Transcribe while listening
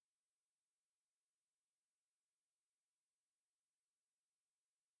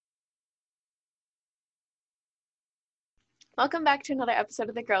Welcome back to another episode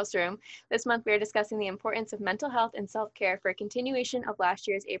of The Girls Room. This month we are discussing the importance of mental health and self-care for a continuation of last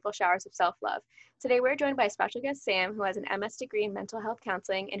year's April showers of self-love. Today we're joined by special guest Sam, who has an MS degree in mental health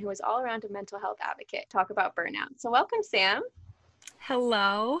counseling and who is all around a mental health advocate. Talk about burnout. So welcome, Sam.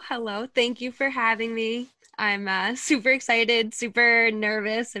 Hello. Thank you for having me. I'm super excited, super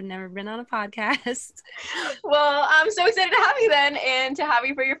nervous. I've never been on a podcast. Well, I'm so excited to have you then and to have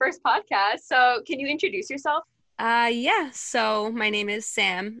you for your first podcast. So can you introduce yourself? Yeah, so my name is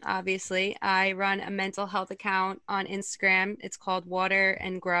Sam, obviously. I run a mental health account on Instagram. It's called water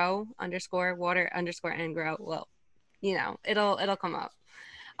and grow underscore water underscore and grow. Well, it'll come up.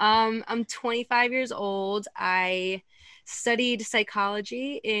 I'm 25 years old. I studied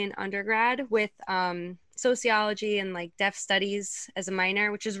psychology in undergrad with sociology and like deaf studies as a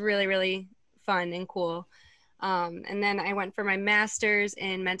minor, which is really, really fun and cool. And then I went for my master's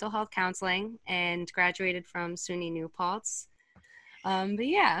in mental health counseling and graduated from SUNY New Paltz. But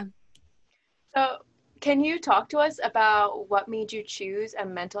yeah. So can you talk to us about what made you choose a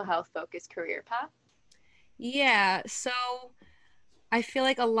mental health focused career path? Yeah, so I feel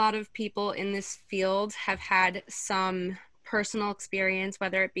like a lot of people in this field have had some personal experience,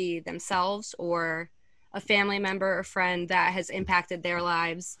 whether it be themselves or a family member or friend that has impacted their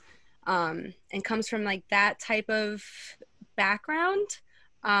lives, and comes from like that type of background.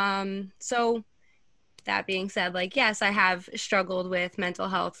 So that being said, like, yes, I have struggled with mental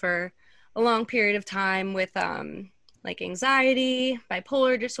health for a long period of time with like anxiety,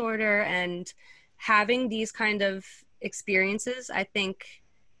 bipolar disorder, and having these kind of experiences, I think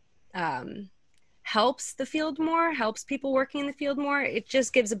um, helps the field more, helps people working in the field more. It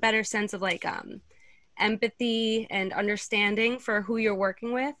just gives a better sense of like empathy and understanding for who you're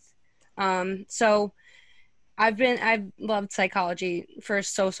working with. So I've loved psychology for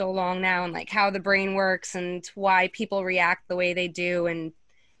so long now, and like how the brain works and why people react the way they do, and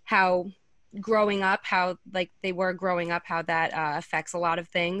how growing up, how like they were growing up, how that affects a lot of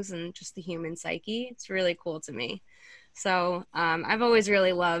things and just the human psyche. It's really cool to me. So I've always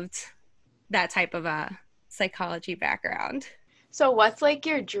really loved that type of a psychology background. So what's like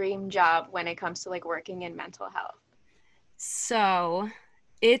your dream job when it comes to like working in mental health? So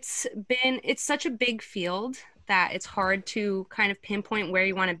it's such a big field that it's hard to kind of pinpoint where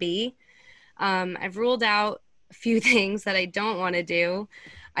you want to be. I've ruled out a few things that I don't want to do.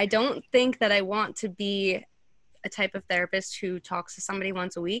 I don't think that I want to be a type of therapist who talks to somebody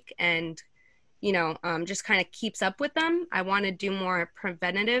once a week and just kind of keeps up with them. I want to do more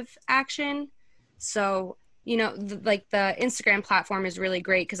preventative action. So, like the Instagram platform is really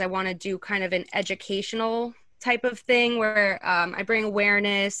great because I want to do kind of an educational type of thing where I bring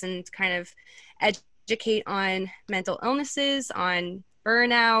awareness and kind of educate on mental illnesses, on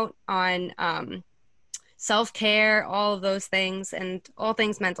burnout, on self care, all of those things, and all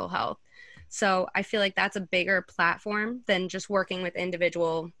things mental health. So I feel like that's a bigger platform than just working with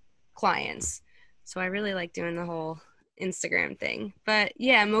individual clients. So I really like doing the whole Instagram thing. But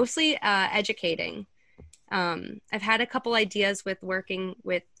yeah, mostly educating. I've had a couple ideas with working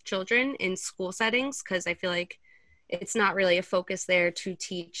with children in school settings because I feel like it's not really a focus there to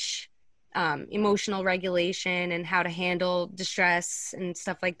teach emotional regulation and how to handle distress and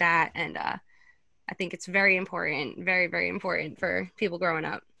stuff like that. And I think it's very important, very, very important for people growing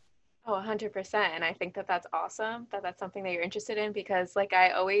up. Oh, 100%. And I think that that's awesome that that's something that you're interested in because like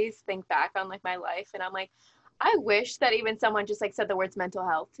I always think back on like my life and I'm like, I wish that even someone just like said the words mental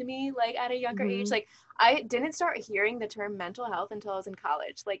health to me like at a younger age. Mm-hmm. Like I didn't start hearing the term mental health until I was in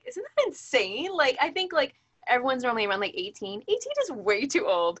college. Like, isn't that insane? Like I think like everyone's normally around like 18. 18 is way too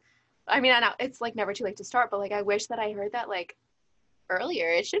old. I mean, I know it's like never too late to start, but like I wish that I heard that like earlier.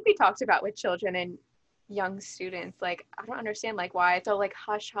 It should be talked about with children and young students. Like, I don't understand like why it's all like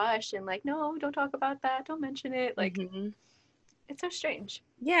hush hush and like, no, don't talk about that, don't mention it. Like, Mm-hmm. it's so strange.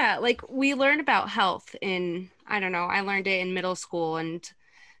 Yeah, like we learn about health in, I don't know, I learned it in middle school, and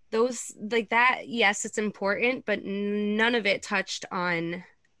those like that, yes, it's important, but none of it touched on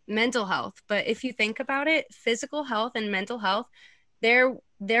mental health. But if you think about it, physical health and mental health, they're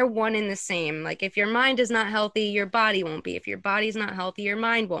one in the same. Like if your mind is not healthy, your body won't be. If your body's not healthy, your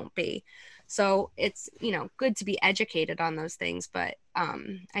mind won't be. So it's, good to be educated on those things, but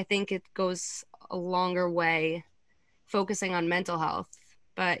I think it goes a longer way focusing on mental health.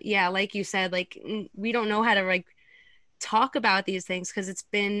 But yeah, like you said, like we don't know how to like talk about these things because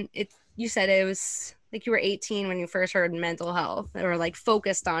it you said it was like you were 18 when you first heard mental health or like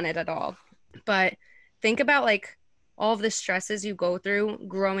focused on it at all. But think about like all of the stresses you go through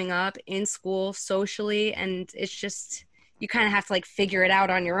growing up in school socially, and it's just you kind of have to like figure it out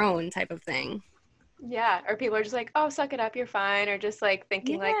on your own type of thing. Yeah, or people are just like, "Oh, suck it up, you're fine," or just like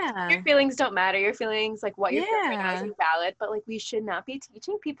thinking like your Yeah. feelings don't matter. Your feelings, like what you're feeling right now, is Yeah. invalid. But like we should not be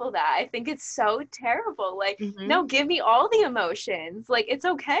teaching people that. I think it's so terrible. Like, Hmm. no, give me all the emotions. Like it's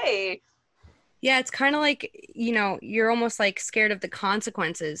okay. Yeah, it's kind of like, you're almost like scared of the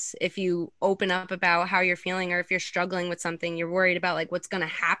consequences if you open up about how you're feeling or if you're struggling with something, you're worried about like what's going to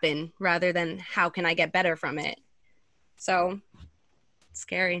happen rather than how can I get better from it. So, it's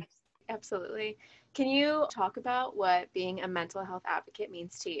scary. Absolutely. Can you talk about what being a mental health advocate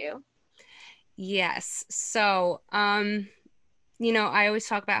means to you? Yes. So, I always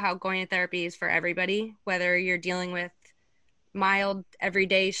talk about how going to therapy is for everybody, whether you're dealing with mild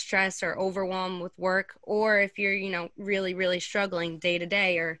everyday stress or overwhelm with work, or if you're, really, really struggling day to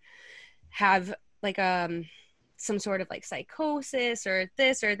day or have like some sort of like psychosis or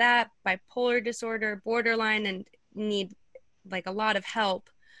this or that, bipolar disorder, borderline, and need like a lot of help.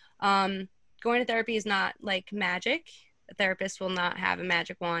 Um, Going to therapy is not like magic. A therapist will not have a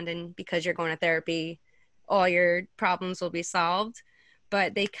magic wand, and because you're going to therapy, all your problems will be solved.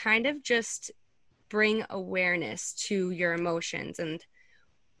 But they kind of just bring awareness to your emotions and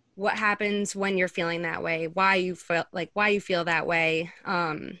what happens when you're feeling that way, why you feel that way,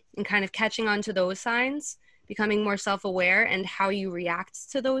 and kind of catching on to those signs, becoming more self-aware and how you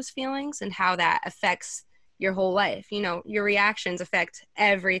react to those feelings and how that affects your whole life. Your reactions affect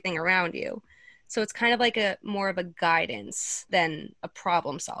everything around you. So it's kind of like a more of a guidance than a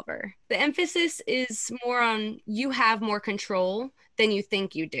problem solver. The emphasis is more on you have more control than you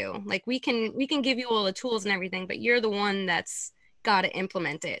think you do. Like we can give you all the tools and everything, but you're the one that's got to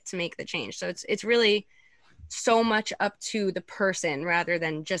implement it to make the change. So it's really so much up to the person rather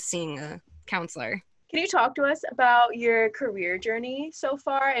than just seeing a counselor. Can you talk to us about your career journey so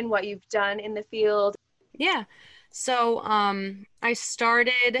far and what you've done in the field? Yeah. So I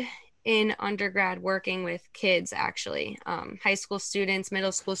started in undergrad working with kids, actually, high school students,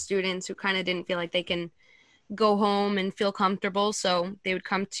 middle school students who kind of didn't feel like they can go home and feel comfortable. So they would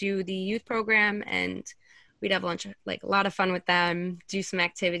come to the youth program and we'd have lunch, like a lot of fun with them, do some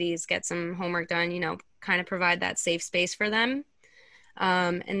activities, get some homework done, kind of provide that safe space for them.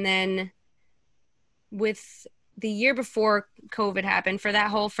 And then with the year before COVID happened, for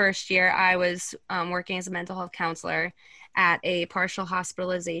that whole first year, I was working as a mental health counselor at a partial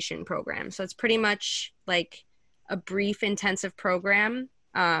hospitalization program. So it's pretty much like a brief intensive program.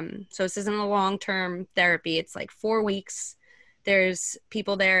 So this isn't a long-term therapy. It's like 4 weeks. There's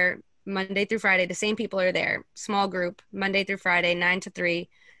people there Monday through Friday. The same people are there. Small group, Monday through Friday, 9 to 3.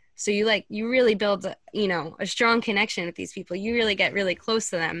 So you really build, a strong connection with these people. You really get really close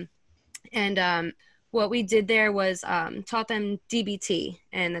to them. And what we did there was taught them DBT,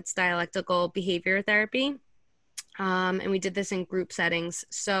 and that's dialectical behavior therapy. And we did this in group settings.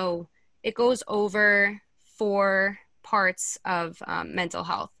 So it goes over 4 parts of mental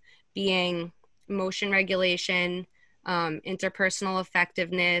health, being emotion regulation, interpersonal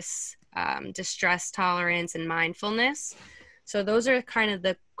effectiveness, distress tolerance, and mindfulness. So those are kind of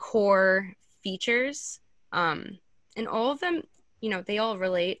the core features. And all of them, they all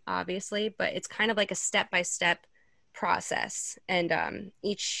relate, obviously, but it's kind of like a step by step process. And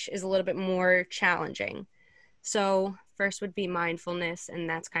each is a little bit more challenging. So, first would be mindfulness, and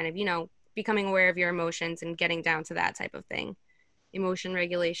that's kind of, becoming aware of your emotions and getting down to that type of thing. Emotion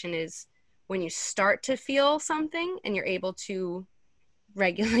regulation is when you start to feel something and you're able to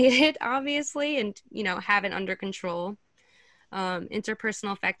regulate it, obviously, and, have it under control.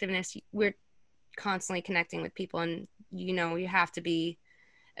 Interpersonal effectiveness, we're constantly connecting with people, and, you have to be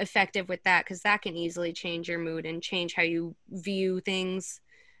effective with that because that can easily change your mood and change how you view things.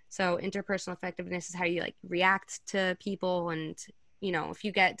 So interpersonal effectiveness is how you like react to people, and if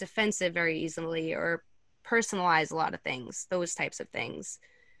you get defensive very easily or personalize a lot of things, those types of things.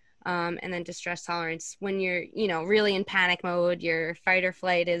 And then distress tolerance, when you're really in panic mode, your fight or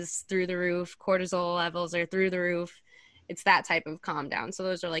flight is through the roof, cortisol levels are through the roof. It's that type of calm down. So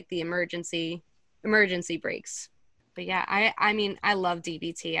those are like the emergency breaks. But yeah, I mean, I love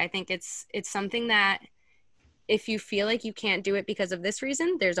DBT. I think it's something that if you feel like you can't do it because of this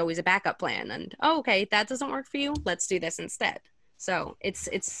reason, there's always a backup plan. And oh, okay, that doesn't work for you. Let's do this instead. So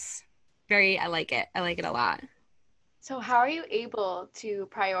it's very, I like it. I like it a lot. So, how are you able to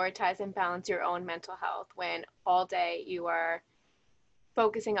prioritize and balance your own mental health when all day you are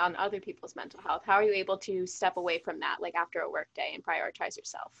focusing on other people's mental health? How are you able to step away from that, like after a work day, and prioritize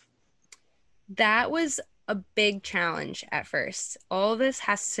yourself? That was a big challenge at first. All this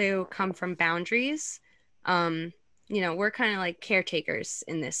has to come from boundaries. Um, we're kind of like caretakers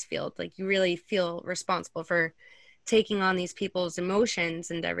in this field. Like you really feel responsible for taking on these people's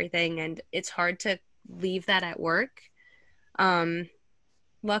emotions and everything. And it's hard to leave that at work. Um,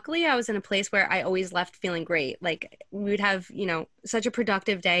 Luckily, I was in a place where I always left feeling great. Like we would have, such a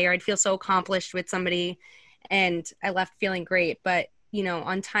productive day, or I'd feel so accomplished with somebody and I left feeling great. But,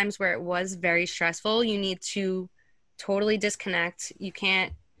 on times where it was very stressful, you need to totally disconnect. You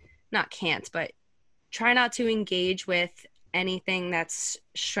can't, not can't, but try not to engage with anything that's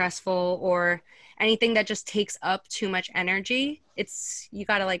stressful or anything that just takes up too much energy. You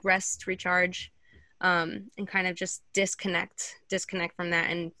got to like rest, recharge, and kind of just disconnect from that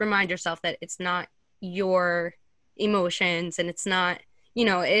and remind yourself that it's not your emotions and it's not,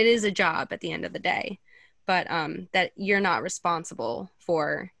 it is a job at the end of the day, but that you're not responsible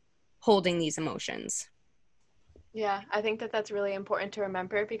for holding these emotions. Yeah, I think that that's really important to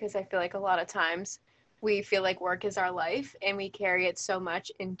remember because I feel like a lot of times we feel like work is our life and we carry it so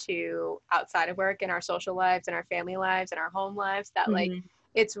much into outside of work in our social lives and our family lives and our home lives that like Mm-hmm.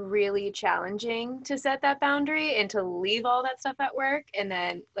 it's really challenging to set that boundary and to leave all that stuff at work and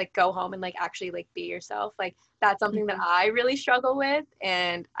then like go home and like actually like be yourself. Like that's something that Mm-hmm. I really struggle with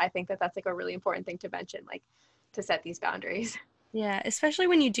and I think that that's like a really important thing to mention like to set these boundaries. Yeah, especially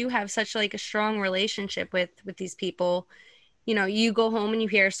when you do have such like a strong relationship with these people. You go home and you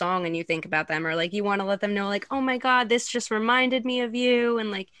hear a song and you think about them, or like you want to let them know like, "Oh my God, this just reminded me of you."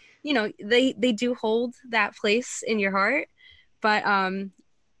 And like, they do hold that place in your heart, but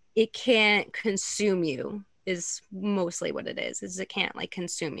it can't consume you is mostly what it is it can't like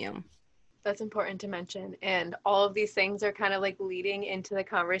consume you. That's important to mention. And all of these things are kind of like leading into the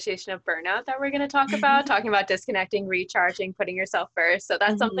conversation of burnout that we're going to talk about, talking about disconnecting, recharging, putting yourself first. So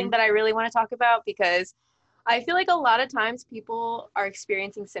that's something Hmm. that I really want to talk about because I feel like a lot of times people are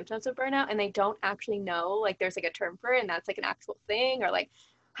experiencing symptoms of burnout and they don't actually know like there's like a term for it and that's like an actual thing or like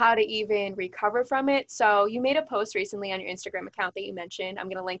how to even recover from it. So you made a post recently on your Instagram account that you mentioned. I'm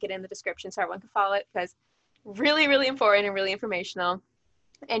going to link it in the description so everyone can follow it because really, really important and really informational,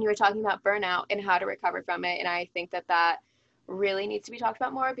 and you were talking about burnout and how to recover from it. And I think that that really needs to be talked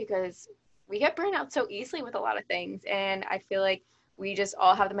about more because we get burnout so easily with a lot of things. And I feel like we just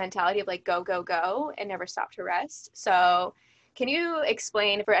all have the mentality of like go, go, go and never stop to rest. So, can you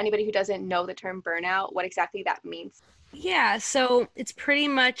explain for anybody who doesn't know the term burnout what exactly that means? Yeah, so it's pretty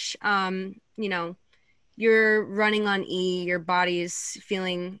much you're running on E, your body's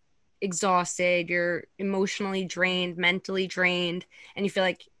feeling exhausted, you're emotionally drained, mentally drained, and you feel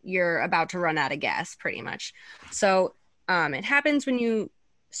like you're about to run out of gas, pretty much. So it happens when you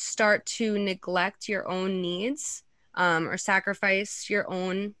start to neglect your own needs, or sacrifice your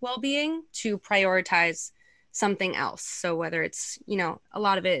own well being to prioritize something else. So whether it's, a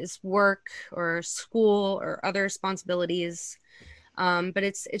lot of it is work or school or other responsibilities, but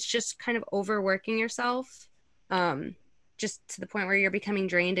it's just kind of overworking yourself, um, just to the point where you're becoming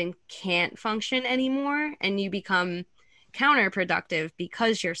drained and can't function anymore, and you become counterproductive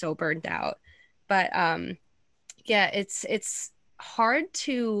because you're so burned out. But yeah, it's hard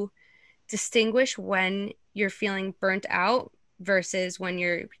to distinguish when you're feeling burnt out versus when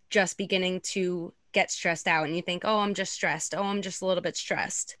you're just beginning to get stressed out and you think, oh, I'm just stressed. Oh, I'm just a little bit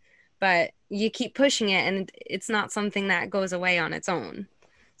stressed. But you keep pushing it and it's not something that goes away on its own.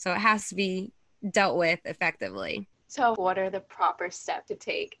 So it has to be dealt with effectively. So, what are the proper steps to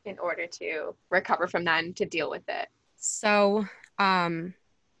take in order to recover from that and to deal with it? So, um,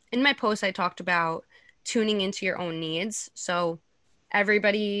 in my post, I talked about tuning into your own needs. So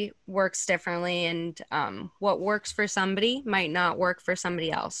everybody works differently, and what works for somebody might not work for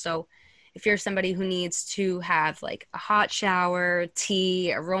somebody else. So if you're somebody who needs to have like a hot shower,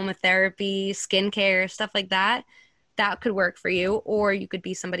 tea, aromatherapy, skincare, stuff like that, that could work for you. Or you could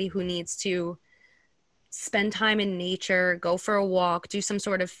be somebody who needs to spend time in nature, go for a walk, do some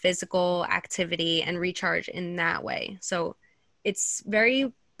sort of physical activity and recharge in that way. So it's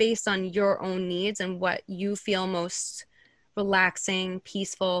very based on your own needs and what you feel most relaxing,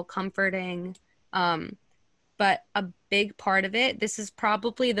 peaceful, comforting. Um, but a big part of it, this is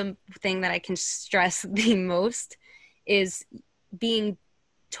probably the thing that I can stress the most, is being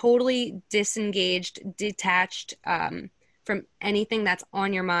totally disengaged, detached, from anything that's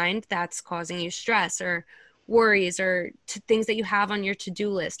on your mind that's causing you stress or worries, or things that you have on your to-do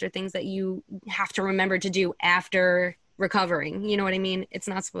list, or things that you have to remember to do after recovering. You know what I mean? It's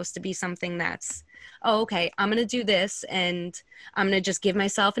not supposed to be something that's, oh, okay, I'm going to do this and I'm going to just give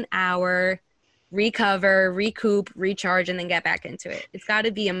myself an hour, recover, recoup, recharge, and then get back into it. It's got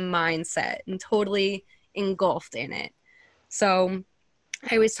to be a mindset and totally engulfed in it. So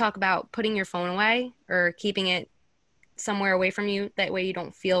I always talk about putting your phone away or keeping it somewhere away from you. That way you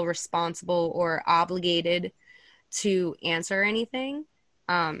don't feel responsible or obligated to answer anything.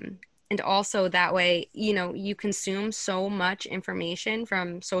 Um, And also that way, you consume so much information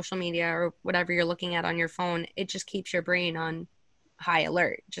from social media or whatever you're looking at on your phone. It just keeps your brain on high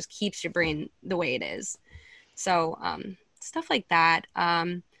alert, just keeps your brain the way it is. So stuff like that.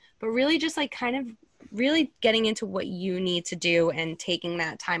 But really just like kind of really getting into what you need to do and taking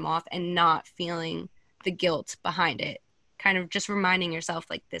that time off and not feeling the guilt behind it. Kind of just reminding yourself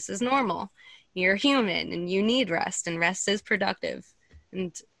like this is normal. You're human and you need rest, and rest is productive.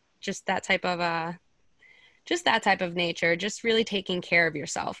 And just that type of nature, just really taking care of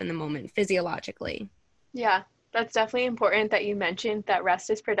yourself in the moment physiologically. Yeah, that's definitely important that you mentioned that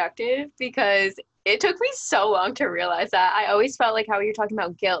rest is productive, because it took me so long to realize that. I always felt like how you're talking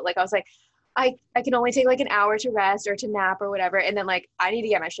about guilt. Like I was like, I can only take like an hour to rest or to nap or whatever. And then like, I need to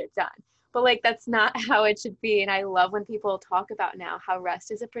get my shit done. But like, that's not how it should be. And I love when people talk about now how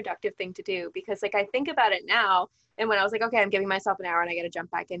rest is a productive thing to do, because like, I think about it now. And when I was like, okay, I'm giving myself an hour and I got to jump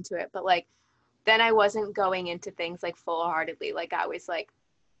back into it. But like, then I wasn't going into things like full heartedly. Like I was like,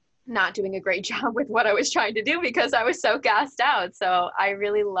 not doing a great job with what I was trying to do because I was so gassed out. So I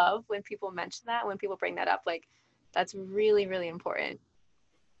really love when people mention that, when people bring that up, like that's really, really important.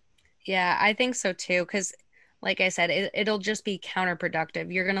 Yeah, I think so too. Because, like I said, it'll just be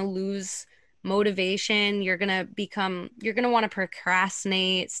counterproductive. You're going to lose motivation. You're going to want to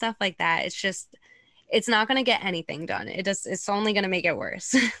procrastinate, stuff like that. It's not going to get anything done. It's only going to make it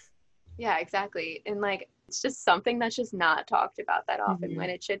worse. Yeah, exactly. And like, it's just something that's just not talked about that often Mhm. when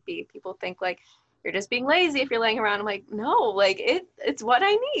it should be. People think like you're just being lazy if you're laying around. I'm like, no, like it's what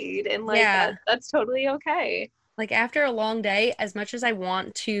I need. And like Yeah. that's totally okay. Like after a long day, as much as I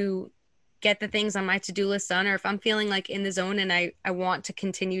want to get the things on my to-do list done, or if I'm feeling like in the zone and I want to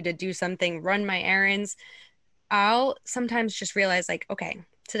continue to do something, run my errands, I'll sometimes just realize like, okay,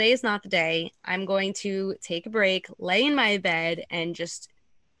 today is not the day. I'm going to take a break, lay in my bed, and just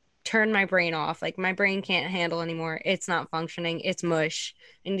turn my brain off. Like my brain can't handle anymore. It's not functioning. It's mush.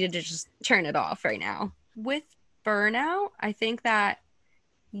 I need to just turn it off right now. With burnout, I think that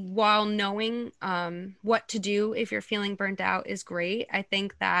while knowing what to do if you're feeling burnt out is great, I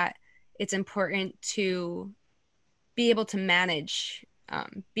think that it's important to be able to manage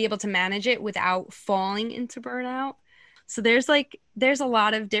it without falling into burnout. So there's a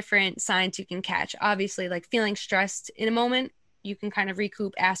lot of different signs you can catch. Obviously, like feeling stressed in a moment, you can kind of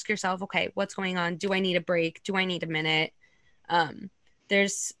recoup, ask yourself, okay, what's going on? Do I need a break? Do I need a minute? Um,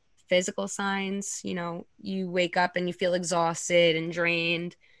 there's physical signs, you wake up and you feel exhausted and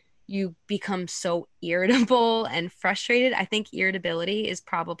drained. You become so irritable and frustrated. I think irritability is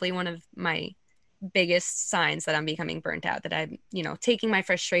probably one of my biggest signs that I'm becoming burnt out, that I'm, taking my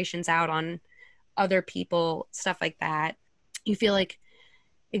frustrations out on other people, stuff like that. You feel like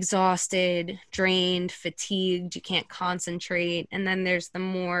exhausted, drained, fatigued, you can't concentrate. And then there's the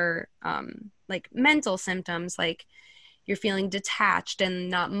more like mental symptoms, like you're feeling detached and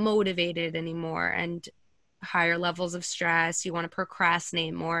not motivated anymore, and higher levels of stress. You want to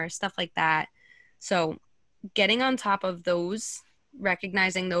procrastinate more, stuff like that. So, getting on top of those,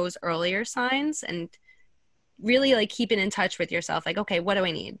 recognizing those earlier signs, and really like keeping in touch with yourself, like, okay, what do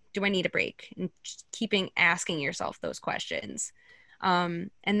I need? Do I need a break? And just keeping asking yourself those questions.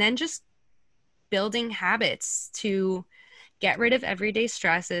 And then just building habits to get rid of everyday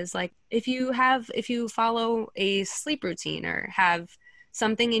stresses. Like if you follow a sleep routine or have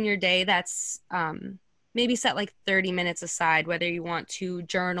something in your day that's maybe set like 30 minutes aside, whether you want to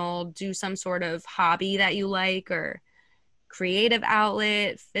journal, do some sort of hobby that you like, or creative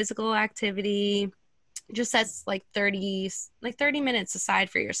outlet, physical activity, just sets like 30 minutes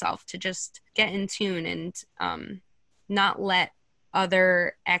aside for yourself to just get in tune and not let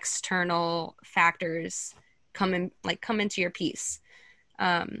other external factors come into your peace.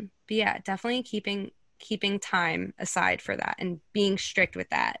 But yeah, definitely keeping time aside for that and being strict with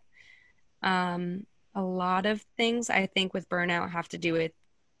that. A lot of things I think with burnout have to do with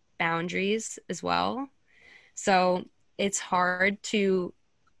boundaries as well. So it's hard to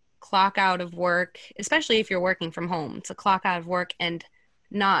clock out of work, especially if you're working from home, to clock out of work and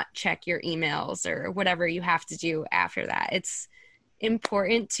not check your emails or whatever you have to do after that. It's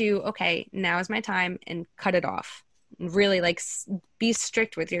important to, okay, now is my time, and cut it off. Really like be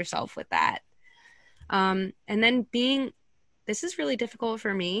strict with yourself with that. And then this is really difficult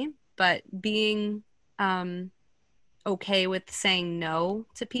for me, but being okay with saying no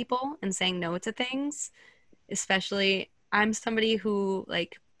to people and saying no to things. Especially, I'm somebody who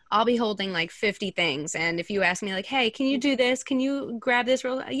like I'll be holding like 50 things, and if you ask me like, hey, can you do this, can you grab this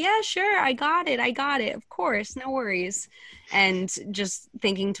roll, yeah, sure, I got it, of course, no worries. And just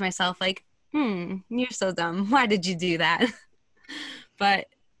thinking to myself like, you're so dumb, why did you do that? But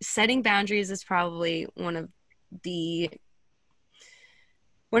setting boundaries is probably the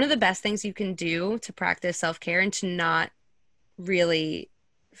one of the best things you can do to practice self-care and to not really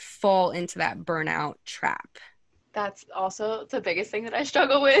fall into that burnout trap. That's also the biggest thing that I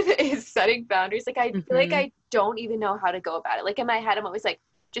struggle with is setting boundaries. Like I feel like Hmm. I don't even know how to go about it. Like in my head, I'm always like,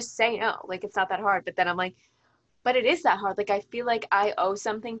 just say no. Like it's not that hard. But then I'm like, but it is that hard. Like I feel like I owe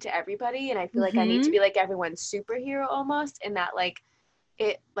something to everybody, and I feel like I need to Hmm. be like everyone's superhero almost, and that like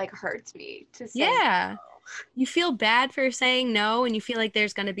it like hurts me to say no. Yeah. You feel bad for saying no, and you feel like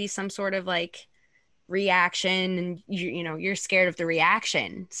there's going to be some sort of like reaction, and you're scared of the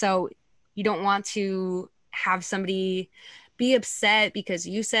reaction. So you don't want to have somebody be upset because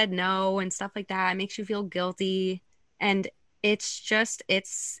you said no and stuff like that. It makes you feel guilty. And it's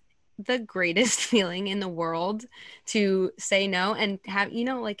the greatest feeling in the world to say no and have,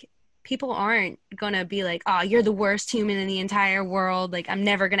 like people aren't gonna be like, oh, you're the worst human in the entire world. Like, I'm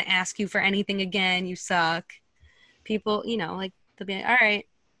never gonna ask you for anything again. You suck. People, like they'll be like, all right,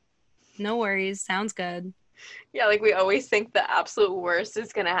 no worries. Sounds good. Yeah, like we always think the absolute worst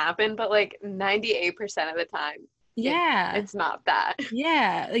is gonna happen, but like 98% of the time, it Yeah. it's not that.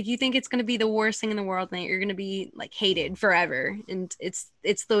 Yeah. Like you think it's going to be the worst thing in the world and that you're going to be like hated forever. And it's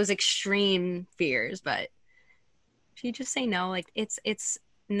those extreme fears, but if you just say no, like it's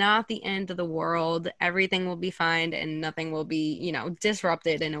not the end of the world. Everything will be fine and nothing will be,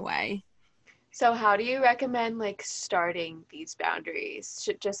 disrupted in a way. So how do you recommend like starting these boundaries?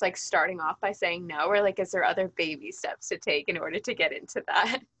 Should just like starting off by saying no, or like is there other baby steps to take in order to get into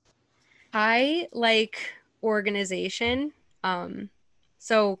that? I like organization. Um,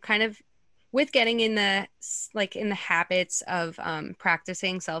 so kind of with getting in the habits of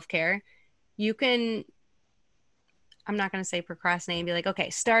practicing self-care, you can, I'm not going to say procrastinate and be like, okay,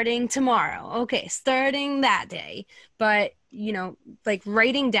 starting tomorrow. Okay, starting that day. But, like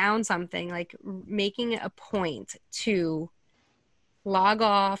writing down something, like making it a point to log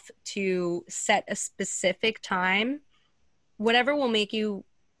off, to set a specific time, whatever will make you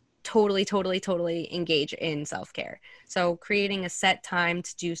totally, totally, totally engage in self care. So creating a set time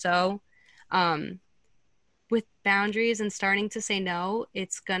to do so. Um, with boundaries and starting to say no,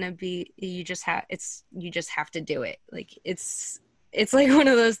 it's gonna be you just have to do it. Like it's like one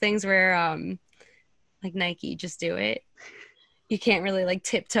of those things where like Nike, just do it. You can't really like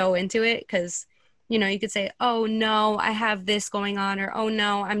tiptoe into it because you could say, oh no, I have this going on, or oh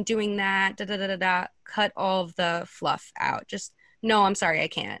no, I'm doing that, da da da da da. Cut all of the fluff out. Just no, I'm sorry, I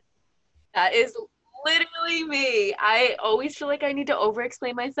can't. That is literally me. I always feel like I need to over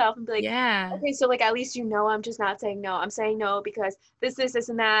explain myself and be like, Yeah. okay, so like at least I'm just not saying no. I'm saying no because this,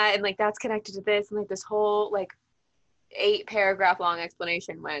 and that, and like that's connected to this, and like this whole like 8 paragraph long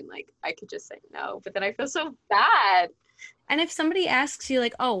explanation when like I could just say no, but then I feel so bad. And if somebody asks you,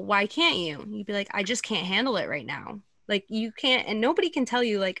 like, oh, why can't you? You'd be like, I just can't handle it right now. Like, you can't, and nobody can tell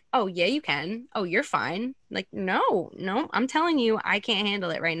you, like, oh, yeah, you can. Oh, you're fine. Like, no, no, I'm telling you, I can't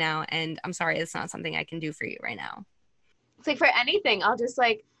handle it right now. And I'm sorry, it's not something I can do for you right now. It's like for anything, I'll just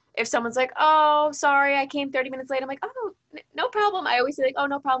like if someone's like, "Oh, sorry, I came 30 minutes late." I'm like, "Oh, no problem." I always say like, "Oh,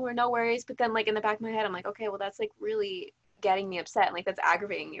 no problem," or "No worries." But then like in the back of my head, I'm like, "Okay, well that's like really getting me upset and like that's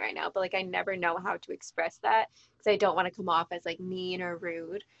aggravating me right now." But like I never know how to express that because I don't want to come off as like mean or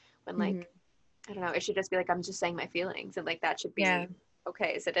rude when Hmm. like I don't know, it should just be like I'm just saying my feelings and like that should Yeah. be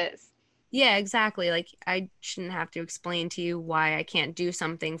okay as it is. Yeah, exactly. Like, I shouldn't have to explain to you why I can't do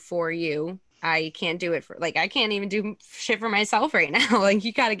something for you. I can't do it like, I can't even do shit for myself right now. Like,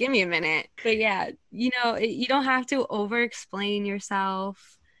 you got to give me a minute. But yeah, you don't have to over explain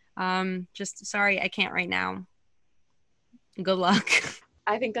yourself. Just sorry, I can't right now. Good luck.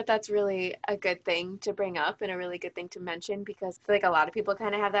 I think that that's really a good thing to bring up and a really good thing to mention because I feel like a lot of people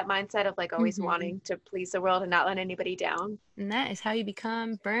kind of have that mindset of like always Hmm. wanting to please the world and not let anybody down. And that is how you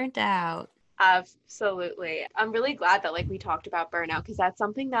become burnt out. Absolutely. I'm really glad that like we talked about burnout because that's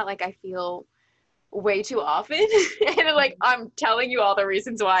something that like I feel way too often. And like I'm telling you all the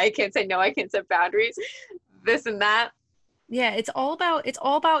reasons why I can't say no, I can't set boundaries, this and that. Yeah, it's all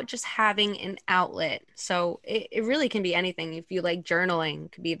about just having an outlet. So it really can be anything. If you like journaling,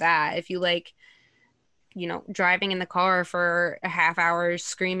 could be that. If you like, driving in the car for a half hour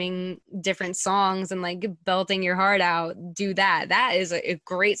screaming different songs and like belting your heart out, do that. That is a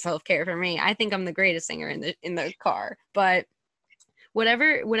great self-care for me. I think I'm the greatest singer in the car. But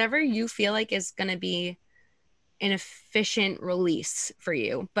whatever you feel like is going to be an efficient release for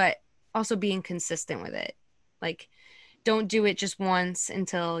you, but also being consistent with it. Like, don't do it just once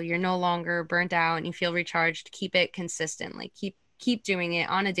until you're no longer burnt out and you feel recharged. Keep it consistent. Like, keep doing it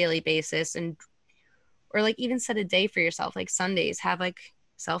on a daily basis, and or like even set a day for yourself, like Sundays. Have like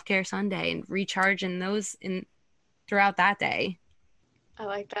self-care Sunday and recharge in those in throughout that day. I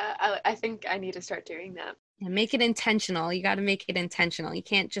like that. I think I need to start doing that. And make it intentional. You got to make it intentional. You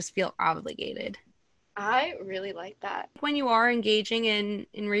can't just feel obligated. I really like that. When you are engaging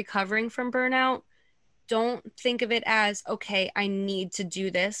in recovering from burnout, don't think of it as, okay, I need to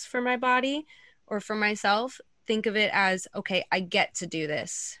do this for my body or for myself. Think of it as, okay, I get to do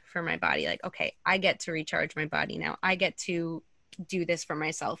this for my body. Like, okay, I get to recharge my body now. I get to do this for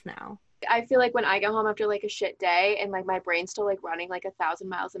myself now. I feel like when I go home after like a shit day and like my brain's still like running like 1,000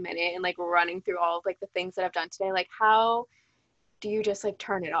 miles a minute and like running through all of like the things that I've done today, like how do you just like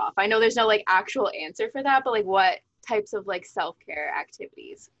turn it off? I know there's no like actual answer for that, but like what types of like self-care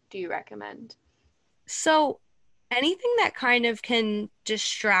activities do you recommend? So, anything that kind of can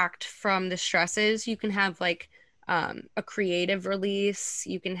distract from the stresses, you can have like a creative release,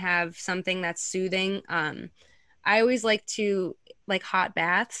 you can have something that's soothing. I always like to like hot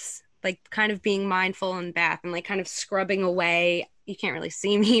baths, like kind of being mindful in bath and like kind of scrubbing away. You can't really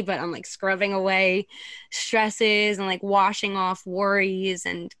see me, but I'm like scrubbing away stresses and like washing off worries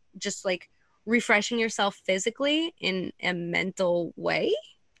and just like refreshing yourself physically in a mental way.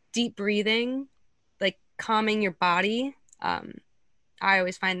 Deep breathing, like calming your body. I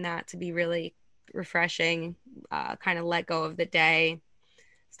always find that to be really refreshing, kind of let go of the day,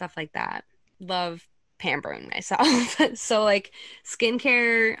 stuff like that. Love pampering myself. So like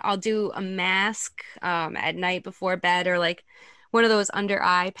skincare, I'll do a mask at night before bed or like one of those under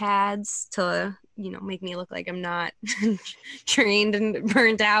eye pads to, make me look like I'm not trained and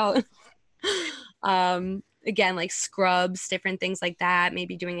burned out. Again, like scrubs, different things like that,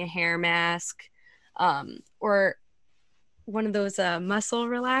 maybe doing a hair mask, or one of those muscle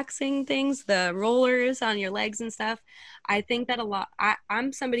relaxing things, the rollers on your legs and stuff. I think that a lot,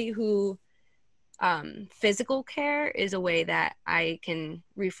 I'm somebody who physical care is a way that I can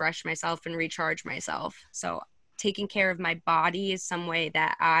refresh myself and recharge myself. So taking care of my body is some way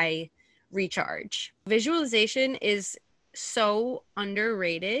that I recharge. Visualization is so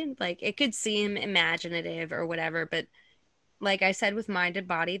underrated. Like it could seem imaginative or whatever, but like I said with mind and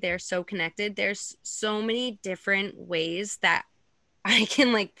body, they're so connected. There's so many different ways that I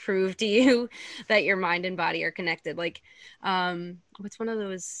can like prove to you that your mind and body are connected. Like what's one of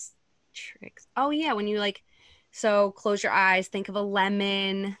those tricks? Oh yeah, when you like, so close your eyes, think of a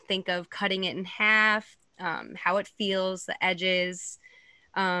lemon, think of cutting it in half, how it feels, the edges.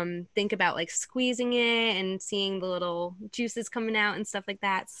 Think about like squeezing it and seeing the little juices coming out and stuff like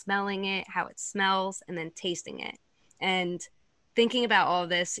that, smelling it, how it smells, and then tasting it. And thinking about all of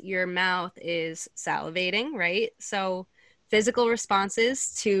this, your mouth is salivating, right? So physical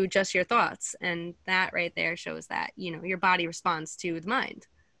responses to just your thoughts. And that right there shows that, your body responds to the mind.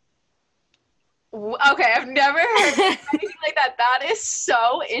 Okay, I've never heard anything like that. That is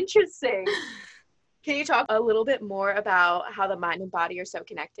so interesting. Can you talk a little bit more about how the mind and body are so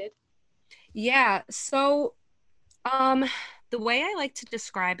connected? Yeah. So, um, the way I like to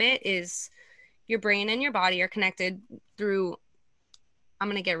describe it is your brain and your body are connected through, I'm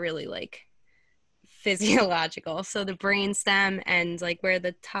going to get really like physiological. So the brain stem and like where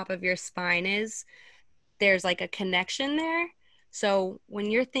the top of your spine is, there's like a connection there. So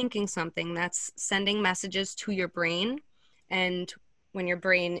when you're thinking something, that's sending messages to your brain. And when your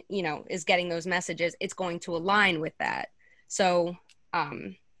brain, is getting those messages, it's going to align with that. So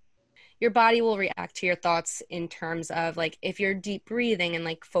your body will react to your thoughts in terms of like if you're deep breathing and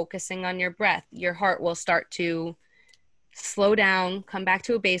like focusing on your breath, your heart will start to slow down, come back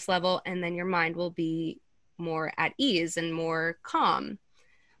to a base level, and then your mind will be more at ease and more calm.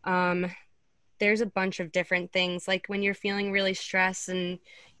 Um, there's a bunch of different things, like when you're feeling really stressed and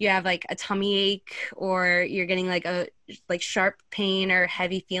you have like a tummy ache or you're getting like a like sharp pain or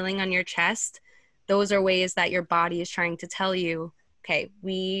heavy feeling on your chest. Those are ways that your body is trying to tell you, okay,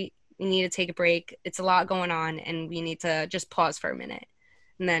 we need to take a break. It's a lot going on and we need to just pause for a minute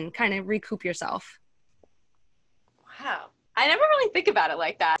and then kind of recoup yourself. Wow. I never really think about it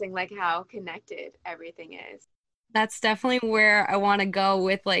like that, like how connected everything is. That's definitely where I want to go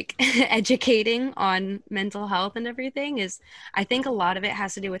with like educating on mental health and everything is I think a lot of it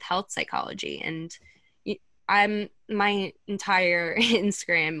has to do with health psychology and I'm my entire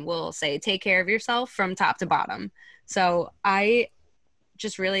Instagram will say take care of yourself from top to bottom. So I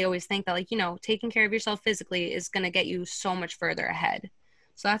just really always think that like, taking care of yourself physically is going to get you so much further ahead.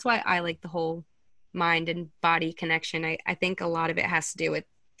 So that's why I like the whole mind and body connection. I think a lot of it has to do with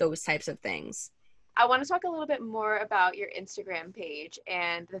those types of things. I want to talk a little bit more about your Instagram page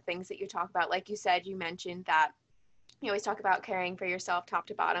and the things that you talk about. Like you said, you mentioned that You always talk about caring for yourself top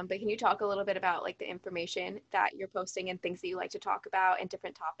to bottom, but can you talk a little bit about like the information that you're posting and things that you like to talk about and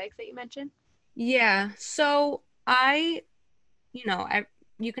different topics that you mentioned? Yeah. So I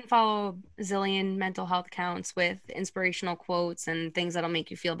you can follow a zillion mental health accounts with inspirational quotes and things that'll make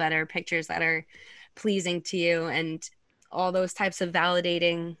you feel better, pictures that are pleasing to you, and all those types of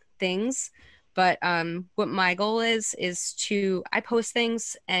validating things. But what my goal is to I post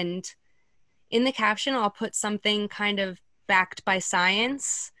things, and in the caption I'll put something kind of backed by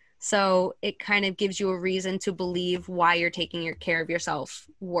science. So it kind of gives you a reason to believe why you're taking your care of yourself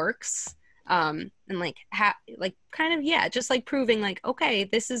works. And like kind of, yeah, just like proving like, okay,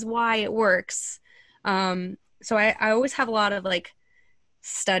 this is why it works. So I always have a lot of like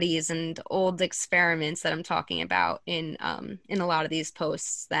studies and old experiments that I'm talking about in a lot of these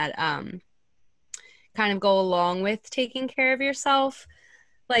posts that kind of go along with taking care of yourself.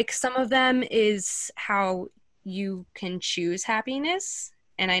 Like some of them is how you can choose happiness.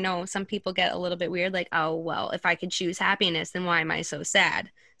 And I know some people get a little bit weird, like, oh, well, if I could choose happiness, then why am I so sad?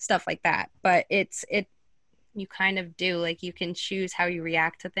 Stuff like that. But you kind of do, like, you can choose how you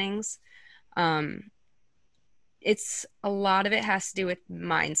react to things. Um, it's a lot of it has to do with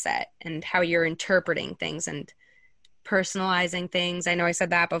mindset and how you're interpreting things and personalizing things. I know I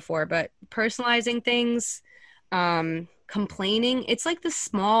said that before, but personalizing things, complaining, it's like the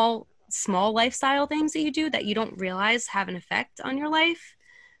small lifestyle things that you do that you don't realize have an effect on your life.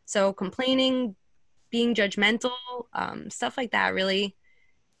 So complaining, being judgmental, stuff like that really,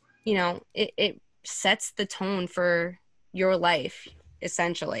 it sets the tone for your life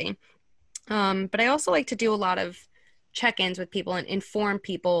essentially. But I also like to do a lot of check-ins with people and inform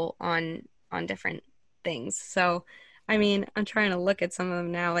people on different things. So, I mean, I'm trying to look at some of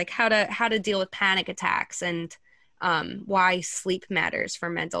them now, like how to deal with panic attacks and why sleep matters for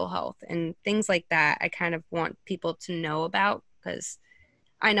mental health and things like that. I kind of want people to know about because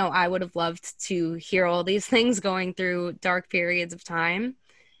I know I would have loved to hear all these things going through dark periods of time.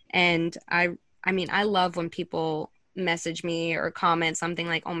 And I mean, I love when people message me or comment something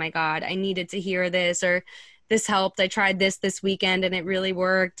like, "Oh my God, I needed to hear this," or "This helped. I tried this weekend and it really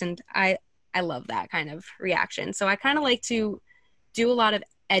worked." And I love that kind of reaction. So I kind of like to do a lot of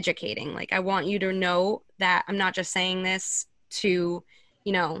educating. Like I want you to know that I'm not just saying this to,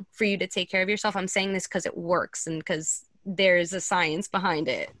 for you to take care of yourself. I'm saying this because it works and because there's a science behind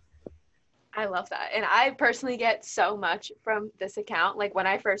it. I love that. And I personally get so much from this account. Like when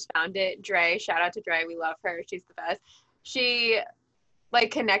I first found it, Dre, shout out to Dre, we love her. She's the best. She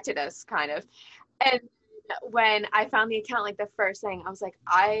like connected us kind of. And when I found the account, like the first thing I was like,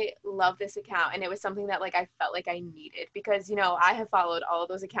 I love this account. And it was something that like I felt like I needed because, I have followed all of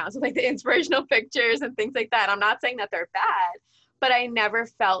those accounts with like the inspirational pictures and things like that. I'm not saying that they're bad, but I never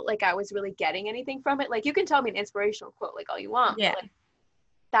felt like I was really getting anything from it. Like you can tell me an inspirational quote like all you want, but Yeah. like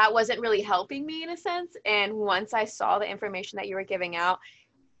that wasn't really helping me in a sense. And once I saw the information that you were giving out,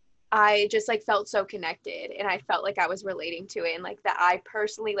 I just like felt so connected and I felt like I was relating to it and like that I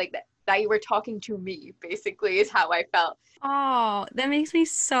personally like that you were talking to me basically is how I felt. Oh, that makes me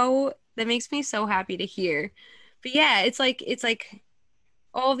so happy to hear. But yeah, it's like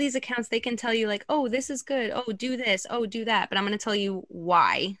all of these accounts they can tell you like, "Oh, this is good. Oh, do this. Oh, do that." But I'm going to tell you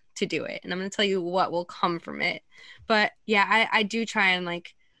why to do it and I'm going to tell you what will come from it. But yeah, I do try and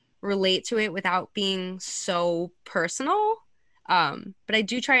like relate to it without being so personal. But I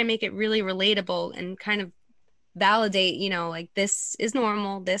do try and make it really relatable and kind of validate, like this is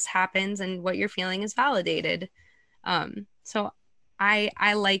normal, this happens and what you're feeling is validated. So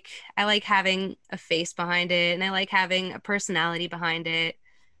I like having a face behind it and I like having a personality behind it.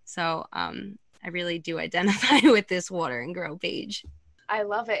 So I really do identify with this water and grow page. I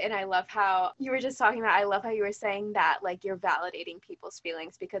love it. And I love how you were just talking about, I love how you were saying that like you're validating people's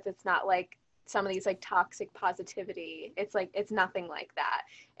feelings because it's not like some of these like toxic positivity. It's like, it's nothing like that.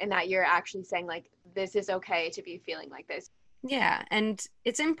 And that you're actually saying like, this is okay to be feeling like this. Yeah, and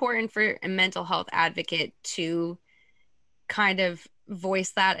it's important for a mental health advocate to kind of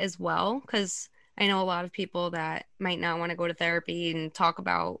voice that as well because I know a lot of people that might not want to go to therapy and talk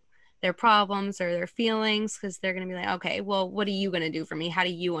about their problems or their feelings because they're going to be like, okay, well, what are you going to do for me? How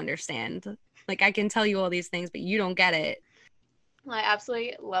do you understand? Like, I can tell you all these things, but you don't get it. I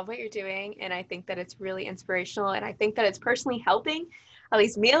absolutely love what you're doing, and I think that it's really inspirational, and I think that it's personally helping at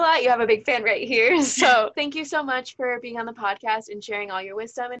least me a lot. You have a big fan right here. So thank you so much for being on the podcast and sharing all your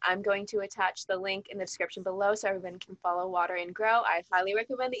wisdom. And I'm going to attach the link in the description below so everyone can follow Water and Grow. I highly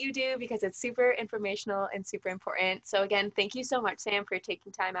recommend that you do because it's super informational and super important. So again, thank you so much, Sam, for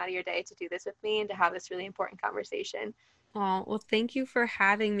taking time out of your day to do this with me and to have this really important conversation. Oh, well, thank you for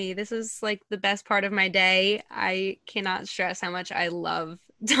having me. This is like the best part of my day. I cannot stress how much I love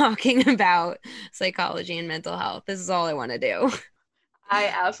talking about psychology and mental health. This is all I want to do. I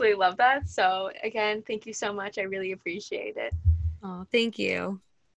absolutely love that. So again, thank you so much. I really appreciate it. Oh, thank you.